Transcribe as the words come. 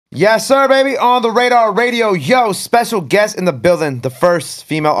Yes, sir, baby. On the Radar Radio. Yo, special guest in the building. The first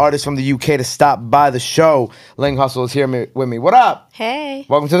female artist from the UK to stop by the show. Ling Hussle is here with me. What up? Hey.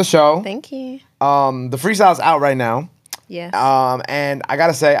 Welcome to the show. Thank you. The freestyle's out right now. Yes. And I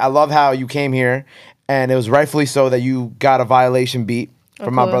gotta say, I love how you came here, and it was rightfully so that you got a violation beat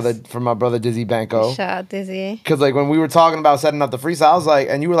from my brother Dizzy Banco. Shout out Dizzy. Because like when we were talking about setting up the freestyle, I was like,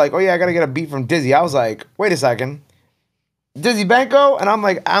 and you were like, oh yeah, I gotta get a beat from Dizzy. I was like, wait a second. Dizzy Banco, and I'm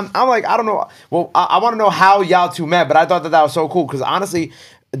like, I don't know. Well, I want to know how y'all two met, but I thought that was so cool because honestly,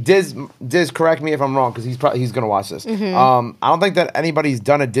 Diz, correct me if I'm wrong because he's gonna watch this. I don't think that anybody's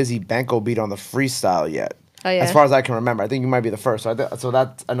done a Dizzy Banco beat on the freestyle yet. Oh yeah. As far as I can remember, I think you might be the first. So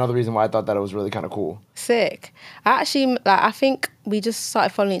that's another reason why I thought that it was really kind of cool. Sick. I think we just started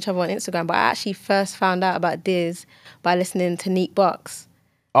following each other on Instagram, but I actually first found out about Diz by listening to Neek Box.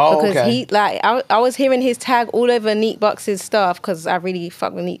 Oh, because okay. I was hearing his tag all over Neek Box's stuff because I really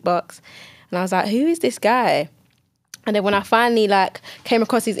fuck with Neek Box, and I was like, who is this guy? And then when I finally came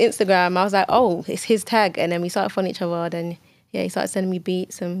across his Instagram, I was like, oh, it's his tag, and then we started following each other. Then yeah, he started sending me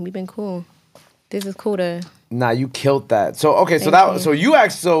beats, and we've been cool. This is cool though. Nah, you killed that. So okay, so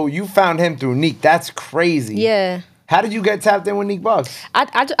you found him through Neek. That's crazy. Yeah. How did you get tapped in with Neek Box?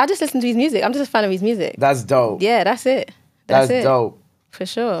 I just listen to his music. I'm just a fan of his music. That's dope. Yeah, that's it. That's dope. For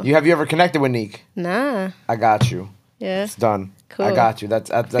sure. Have you ever connected with Neek? Nah. I got you. Yeah. It's done. Cool. I got you. That's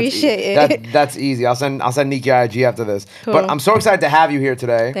Appreciate it. That's easy. I'll send Neek your IG after this. Cool. But I'm so excited to have you here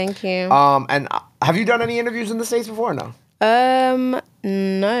today. Thank you. And have you done any interviews in the States before or no?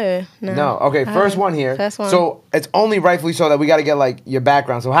 No. Okay, first one here. First one. So it's only rightfully so that we got to get your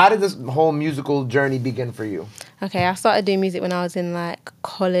background. So how did this whole musical journey begin for you? Okay, I started doing music when I was in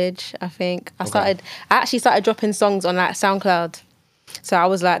college, I think. I actually started dropping songs on SoundCloud. So I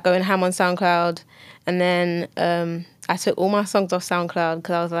was going ham on SoundCloud, and then I took all my songs off SoundCloud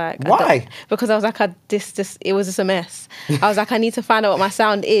because I was like, why? Because I was like, it was just a mess. I was like, I need to find out what my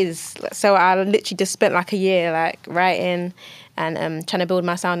sound is. So I literally just spent a year writing and trying to build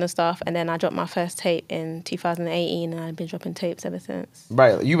my sound and stuff. And then I dropped my first tape in 2018, and I've been dropping tapes ever since.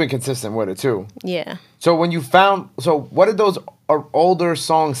 Right, you've been consistent with it too. Yeah. So when you what did those older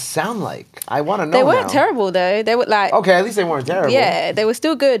songs sound like? I want to know. They weren't terrible though. They were okay, at least they weren't terrible. Yeah, they were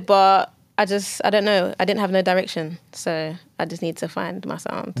still good, but I don't know. I didn't have no direction, so I just need to find my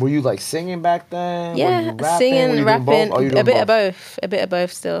sound. Were you singing back then? Yeah, were you rapping? singing, rapping, a bit of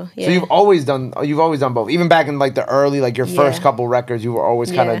both still. Yeah. So you've always done both, even back in the early your first couple records. You were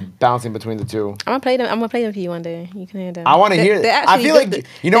always kind of bouncing between the two. I'm gonna play them for you one day. You can hear them. I want to hear them. I feel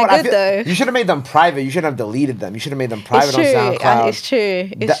you know what? I feel though. You should have made them private. You shouldn't have deleted them. You should have made them private on SoundCloud. It's true.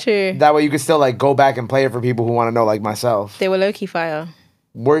 It's true. That way you could still go back and play it for people who want to know, like myself. They were low-key fire.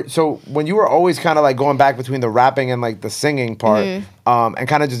 So when you were always kind of going back between the rapping and the singing part, and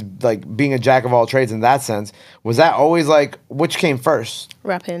kind of just being a jack of all trades in that sense, was that always which came first?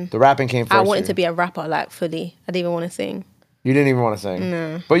 Rapping. The rapping came first. I wanted to be a rapper fully. I didn't even want to sing. You didn't even want to sing.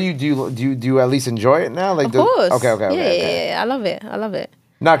 No. But do you at least enjoy it now? Of course. Okay. Yeah. I love it.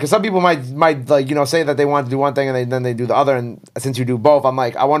 No, because some people might say that they want to do one thing and then they do the other, and since you do both, I'm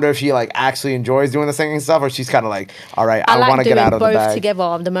I wonder if she actually enjoys doing the singing stuff, or she's kind of all right, I want to get out of the bag. I like doing both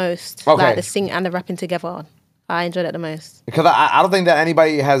together the most. Okay. The singing and the rapping together. I enjoy that the most. Because I don't think that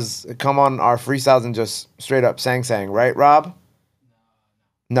anybody has come on our freestyles and just straight up sang, right, Rob?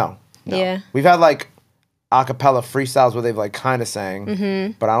 No. Yeah. We've had a cappella freestyles where they've kind of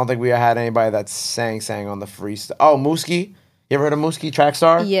sang, but I don't think we had anybody that sang on the freestyle. Oh, Mooski. You ever heard of Mooski,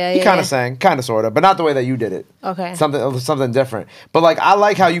 Trackstar? Yeah, he kind of sang, kind of, sort of, but not the way that you did it. Okay. Something different. But I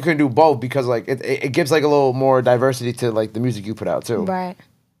like how you can do both because it gives a little more diversity to the music you put out too. Right.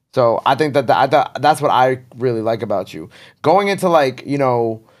 So I think that's what I really like about you. Going into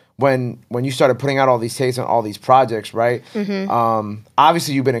when you started putting out all these tapes and all these projects, right?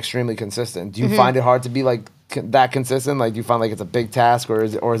 Obviously you've been extremely consistent. Do you find it hard to be that consistent? Do you find it's a big task, or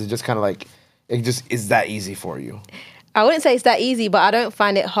is it just kind of it just is that easy for you? I wouldn't say it's that easy, but I don't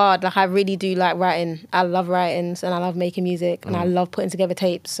find it hard. I really do like writing. I love writing, and I love making music, and I love putting together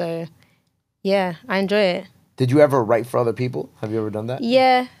tapes. So, yeah, I enjoy it. Did you ever write for other people? Have you ever done that?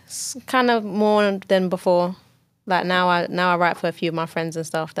 Yeah, kind of more than before. Now I write for a few of my friends and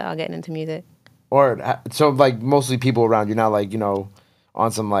stuff that are getting into music. Or so mostly people around you, not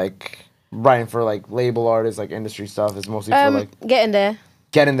on some writing for label artists, industry stuff. It's mostly for getting there.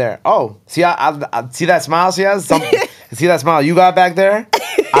 Getting there. Oh, see, I see that smile she has. See that smile you got back there?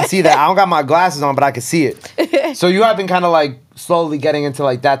 I see that. I don't got my glasses on, but I can see it. So you have been kind of slowly getting into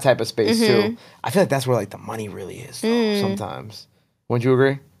that type of space too. I feel that's where the money really is though, sometimes. Wouldn't you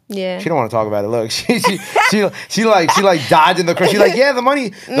agree? Yeah. She don't want to talk about it. Look, she like dodging the question. She's like, yeah,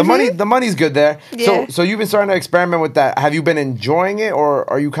 the money's good there. Yeah. So you've been starting to experiment with that. Have you been enjoying it, or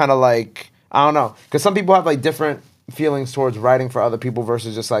are you kind of like, I don't know? Because some people have like different feelings towards writing for other people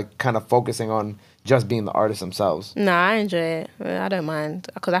versus just like kind of focusing on just being the artist themselves. Nah, I enjoy it. I don't mind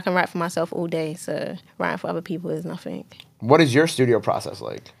because I can write for myself all day. So writing for other people is nothing. What is your studio process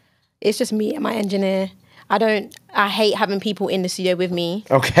like? It's just me and my engineer. I hate having people in the studio with me.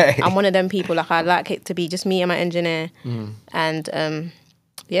 Okay. I'm one of them people. Like, I like it to be just me and my engineer. And,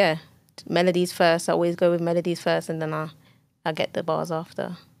 yeah, melodies first. I always go with melodies first, and then I get the bars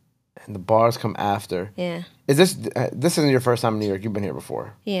after. And the bars come after. Yeah. Is this isn't your first time in New York? You've been here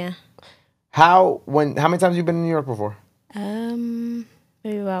before. Yeah. How many times have you been in New York before?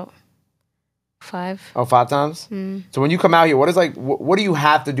 Maybe about 5. Oh, 5 times? So when you come out here, what do you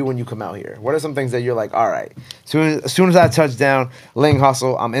have to do when you come out here? What are some things that you're like, all right, as soon as I touch down,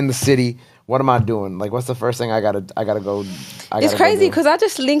 Linghussle, I'm in the city. What am I doing? Like, what's the first thing I gotta go? It's crazy because I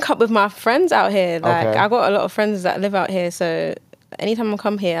just link up with my friends out here. Like, Okay. I got a lot of friends that live out here, so anytime I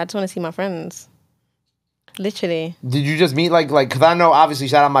come here, I just want to see my friends. Literally. Did you just meet like because I know obviously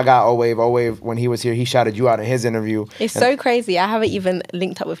shout out my guy O-Wave when he was here, he shouted you out in his interview. It's so crazy. I haven't even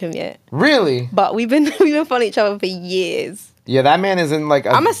linked up with him yet. Really? But we've been following each other for years. Yeah, that man is in like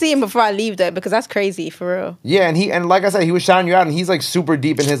I'm gonna see him before I leave though, because that's crazy for real. Yeah, and like I said, he was shouting you out, and he's like super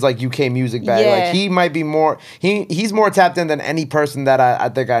deep in his like UK music bag. Yeah. Like he might be more he's more tapped in than any person that I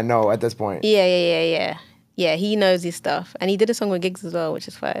think I know at this point. Yeah. Yeah, he knows his stuff. And he did a song with Gigs as well, which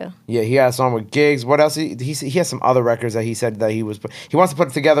is fire. Yeah, he had a song with Gigs. What else? He has some other records that he said that he wants to put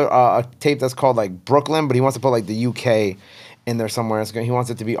together a tape that's called like Brooklyn, but he wants to put like the UK in there somewhere. He wants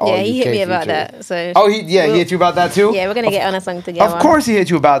it to be all Yeah, he UK hit me about features. that. So Oh, he hit you about that too? yeah, we're gonna get on a song together. Of course he hit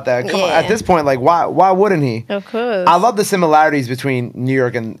you about that. Come on, Yeah. at this point, like why wouldn't he? Of course. I love the similarities between New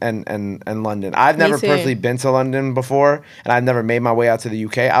York and London. I've never too. personally been to London before, and I've never made my way out to the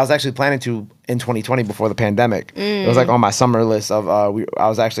UK. I was actually planning to in 2020 before the pandemic. It was like on my summer list of I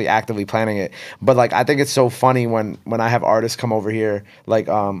was actually actively planning it. But like I think it's so funny when I have artists come over here, like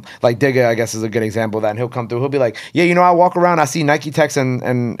Digga, I guess is a good example of that, and he'll come through. He'll be like, yeah, you know, I walk around, I see Nike Techs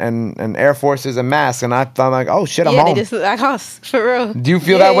and Air Forces and masks, and I'm like, oh shit, I'm yeah, home. they just look like us, for real. Do you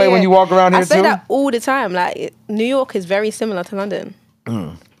feel that way when you walk around here I say too? that all the time. Like, New York is very similar to London.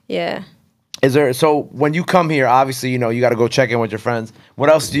 Yeah. So when you come here, obviously, you know, you got to go check in with your friends. What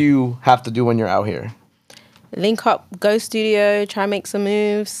else do you have to do when you're out here? Link up, go studio, try make some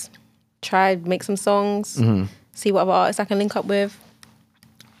moves, try make some songs, see what other artists I can link up with.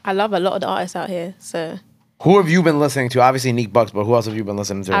 I love a lot of the artists out here, so. Who have you been listening to? Obviously Neek Bucks, but who else have you been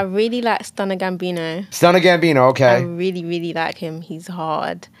listening to? I really like Stunner Gambino. Stunner Gambino, I okay. really, really like him. He's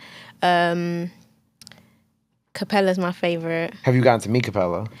hard. Capella's my favorite. Have you gotten to meet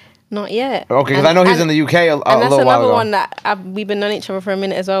Capella? Not yet. Okay, because I know he's in the UK a and that's little while another ago. one that we've been on each other for a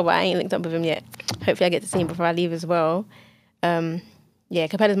minute as well, but I ain't linked up with him yet. Hopefully I get to see him before I leave as well. Yeah,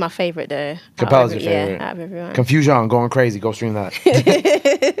 Capella's my favorite though. Capella's your favorite. Yeah, out of everyone. Confusion, going crazy. Go stream that.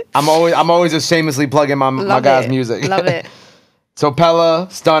 I'm always just shamelessly plugging my Love guy's it. music. Love it. So Pella,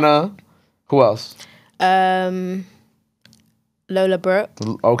 Stunner, who else? Lola Brooke.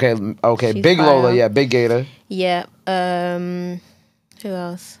 Okay, She's Big fire. Lola, yeah, Big Gator. Yeah. Who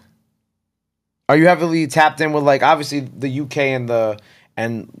else? Are you heavily tapped in with like obviously the UK and the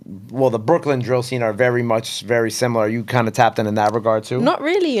Brooklyn drill scene are very similar. Are you kind of tapped in that regard too? Not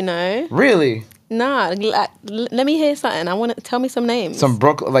really, you know. Really? Nah, let me hear something. I want to tell me some names. From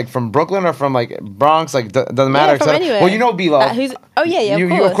Brooklyn or from like Bronx, like doesn't matter. Yeah, from anywhere. Well, you know B-Love.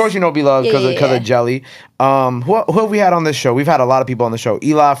 Of course. You know B-Love because Yeah. of Jelly. Who have we had on this show? We've had a lot of people on the show.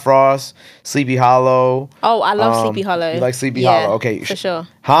 Eli Frost, Sleepy Hollow. Oh, I love Sleepy Hollow. You like Sleepy Hollow? Okay, for sure.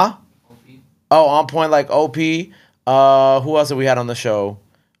 Huh? Oh, on point like OP. Who else have we had on the show?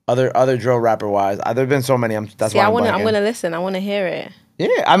 Other drill rapper wise, there've been so many. That's why I'm gonna listen. I want to hear it. Yeah,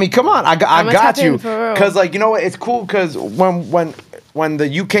 I mean, come on, I got you. For real. Cause like you know what, it's cool. Cause when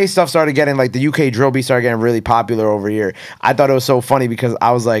the UK stuff started getting like the UK drill beat started getting really popular over here, I thought it was so funny because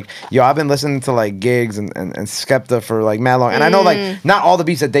I was like, yo, I've been listening to like Gigs and Skepta for like mad long, and I know like not all the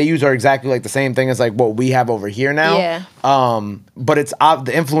beats that they use are exactly like the same thing as like what we have over here now. Yeah. But it's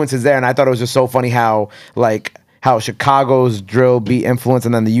the influence is there, and I thought it was just so funny how Chicago's drill beat influence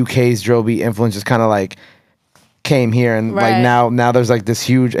and then the UK's drill beat influence just kind of like came here, and like now there's like this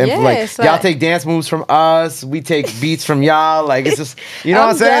huge influence. Like y'all take dance moves from us, we take beats from y'all. Like it's just you know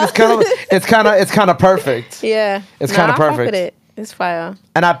what I'm saying. It's kind of perfect. Yeah, it's kind of perfect. I fuck with it. It's fire.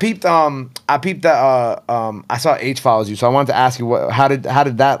 And I peeped that I saw Aitch follows you, so I wanted to ask you how did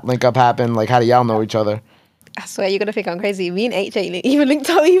that link up happen? Like how do y'all know each other? I swear you're gonna think I'm crazy. Me and H ain't even linked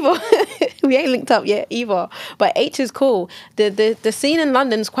up either. We ain't linked up yet either. But H is cool. The scene in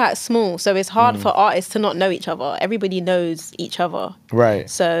London's quite small, so it's hard for artists to not know each other. Everybody knows each other. Right.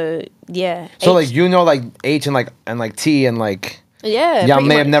 So yeah. So H, like you know like H and like T and like yeah. y'all pretty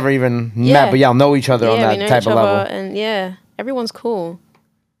may much. have never even Yeah. met, but y'all know each other on Yeah, we that know type each of other, level. and yeah, everyone's cool.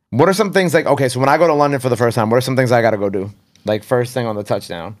 What are some things like, okay, so when I go to London for the first time, what are some things I gotta go do? Like first thing on the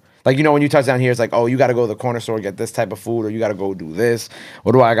touchdown. Like, you know, when you touch down here, it's like, oh, you gotta go to the corner store, get this type of food, or you gotta go do this.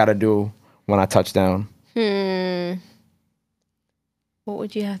 What do I gotta do when I touch down? What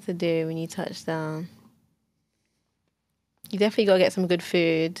would you have to do when you touch down? You definitely gotta get some good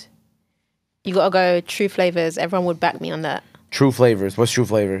food. You gotta go True Flavors. Everyone would back me on that. True Flavors. What's True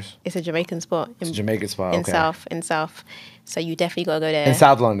Flavors? It's a Jamaican spot. It's a Jamaican spot, in okay. in South. So you definitely gotta go there. In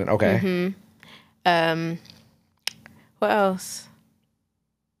South London, okay. What else?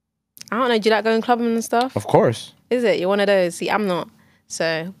 I don't know. Do you like going clubbing and stuff? Of course. Is it? You're one of those. See, I'm not.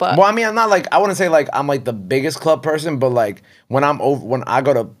 So, but Well, I mean, I'm not like, I wouldn't say like I'm like the biggest club person, but like when when I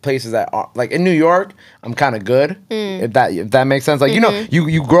go to places that are like in New York, I'm kind of good. If that makes sense. Like, you know,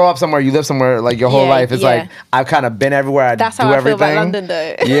 you grow up somewhere, you live somewhere like your whole Yeah, life. It's yeah. like I've kind of been everywhere. I that's do how I everything. feel about London,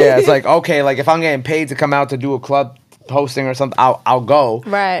 though. Yeah, it's like, okay, like if I'm getting paid to come out to do a club hosting or something, I'll go.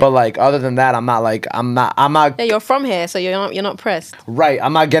 Right. But like other than that, I'm not Yeah, you're from here, so you're not pressed. right.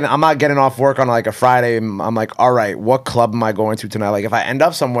 I'm not getting off work on like a Friday. I'm like, all right, what club am I going to tonight? Like if I end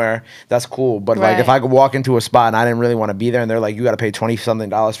up somewhere, that's cool. But like if I could walk into a spot and I didn't really want to be there, and they're like, you got to pay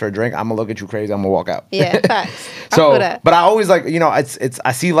 $20-something for a drink, I'm gonna look at you crazy. I'm gonna walk out. Yeah, facts. So, I feel that. but I always like, you know, it's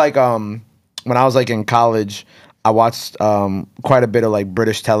I see like when I was like in college, I watched quite a bit of like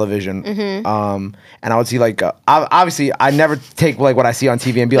British television, and I would see like obviously I never take like what I see on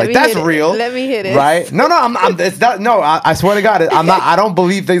TV and be like, that's real. Let me hear this. Right? No, it's not. No, I swear to God, I'm not. I don't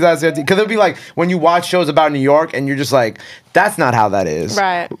believe things I see on TV, because it'll be like when you watch shows about New York and you're just like, that's not how that is.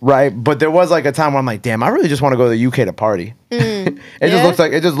 Right. Right. But there was like a time where I'm like, damn, I really just want to go to the UK to party.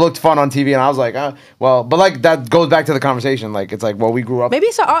 It just looked fun on TV, and I was like, well, but like that goes back to the conversation. Like it's like, well, we grew up. Maybe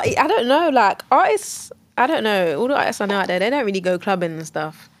it's an art. I don't know. Like artists, I don't know. All the artists I know out there, they don't really go clubbing and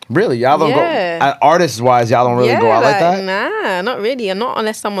stuff. Really, y'all don't go. Artists wise, y'all don't really go out like that. Nah, not really, and not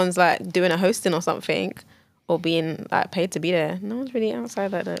unless someone's like doing a hosting or something, or being like paid to be there. No one's really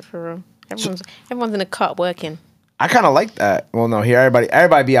outside like that for real. Everyone's in a cut working. I kind of like that. Well, no, here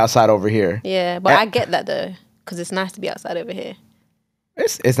everybody be outside over here. Yeah, but I get that though, because it's nice to be outside over here.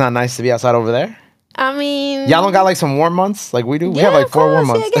 It's not nice to be outside over there. I mean, y'all don't got like some warm months like we do. We have like 4 warm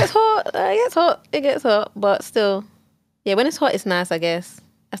months. Yeah, it gets hot. It gets hot, but still, yeah. When it's hot, it's nice. I guess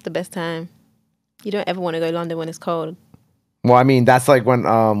that's the best time. You don't ever want to go to London when it's cold. Well, I mean, that's like when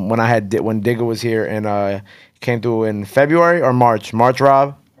when Digger was here and came through in February or March. March,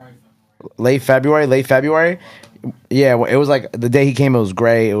 Rob. Late February. Yeah, well, it was like the day he came, it was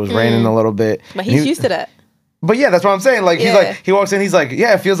gray. It was raining a little bit. But he's used to that. But yeah, that's what I'm saying. Like he's like, he walks in, he's like,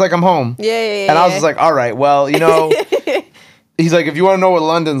 yeah, it feels like I'm home. Yeah. And I was just like, all right, well, you know, he's like, if you want to know what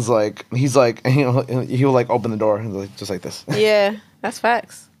London's like, he's like, he'll like open the door and like, just like this. Yeah, that's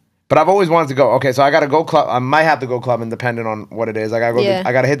facts. But I've always wanted to go. Okay, so I gotta go club. I might have to go clubbing, depending on what it is. I gotta go. Yeah.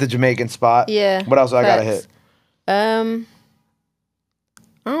 I gotta hit the Jamaican spot. Yeah. What else do I gotta hit? I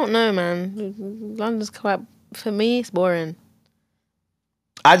don't know, man. London's quite, for me, it's boring.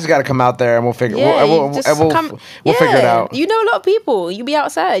 I just gotta come out there and we'll figure. We'll figure it out. You know a lot of people. You be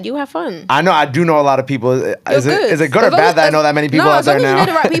outside. You have fun. I know. I do know a lot of people. Is it good or bad that I know that many people out there now? No, as long as you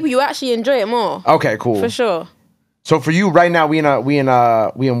know the right people, you actually enjoy it more. Okay, cool. For sure. So for you right now, we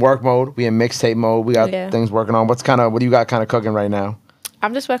in work mode. We in mixtape mode. We got things working on. What do you got kind of cooking right now?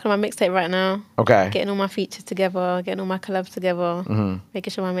 I'm just working on my mixtape right now. Okay. Getting all my features together, getting all my collabs together,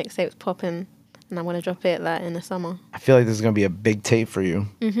 making sure my mixtape's popping, and I want to drop it like in the summer. I feel like this is gonna be a big tape for you.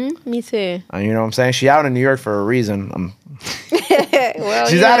 Me too. You know what I'm saying? She out in New York for a reason. Well,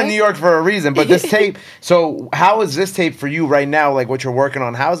 she's out in New York for a reason. But this tape. So how is this tape for you right now? Like what you're working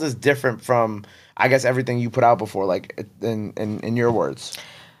on? How is this different from, I guess, everything you put out before? Like in your words.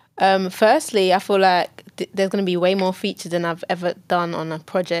 Firstly, I feel like there's going to be way more features than I've ever done on a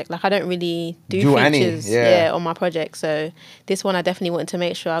project. Like I don't really do features on my project. So this one I definitely wanted to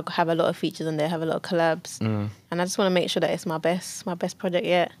make sure I have a lot of features on there, have a lot of collabs. And I just want to make sure that it's my best project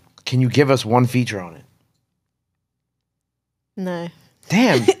yet. Can you give us one feature on it? No.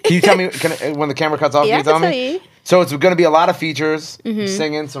 Damn. Can you tell me when the camera cuts off, can you tell me? So it's going to be a lot of features,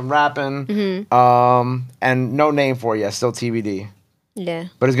 singing, some rapping, and no name for it yet, still TBD. Yeah.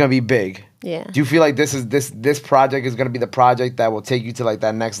 But it's gonna be big. Yeah. Do you feel like this project is gonna be the project that will take you to like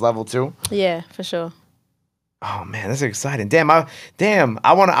that next level too? Yeah, for sure. Oh man, that's exciting. Damn,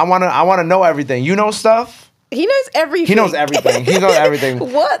 I wanna know everything. You know stuff? He knows everything. He knows everything. He knows everything.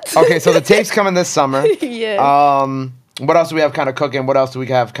 What? Okay, so the tape's coming this summer. Yeah. What else do we have kind of cooking? What else do we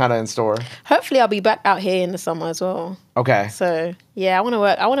have kind of in store? Hopefully, I'll be back out here in the summer as well. Okay. So yeah, I want to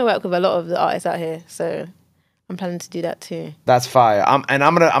work. I want to work with a lot of the artists out here. So I'm planning to do that too. That's fire. I'm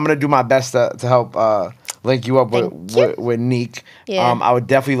gonna do my best to help link you up with Neek. Yeah. I would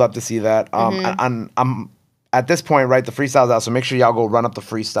definitely love to see that. I'm at this point, right? The freestyle's out, so make sure y'all go run up the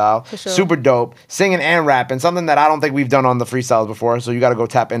freestyle. For sure. Super dope, singing and rapping, something that I don't think we've done on the freestyles before. So you got to go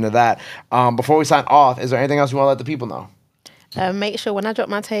tap into that. Before we sign off, is there anything else you want to let the people know? Make sure when I drop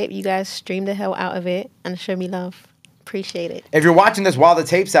my tape, you guys stream the hell out of it and show me love. Appreciate it. If you're watching this while the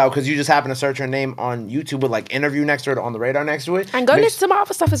tape's out, because you just happen to search her name on YouTube with like interview next to it, On the Radar next to it, And go listen to my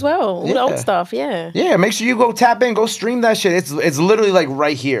other stuff as well. All the old stuff, yeah. Yeah, make sure you go tap in, go stream that shit. It's literally like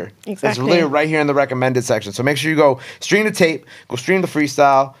right here. Exactly. It's literally right here in the recommended section. So make sure you go stream the tape, go stream the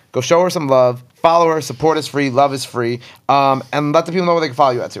freestyle, go show her some love, follow her, support is free, love is free, and let the people know where they can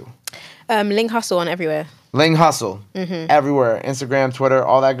follow you at too. Linghussle on everywhere. Linghussle, everywhere, Instagram, Twitter,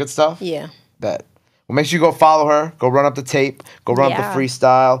 all that good stuff. Yeah. Bet. Well, make sure you go follow her, go run up the tape, go run up the Yeah.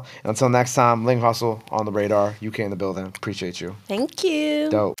 freestyle. And until next time, Ling Hussle On the Radar, UK in the building. Appreciate you. Thank you.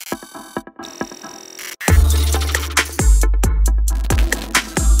 Dope.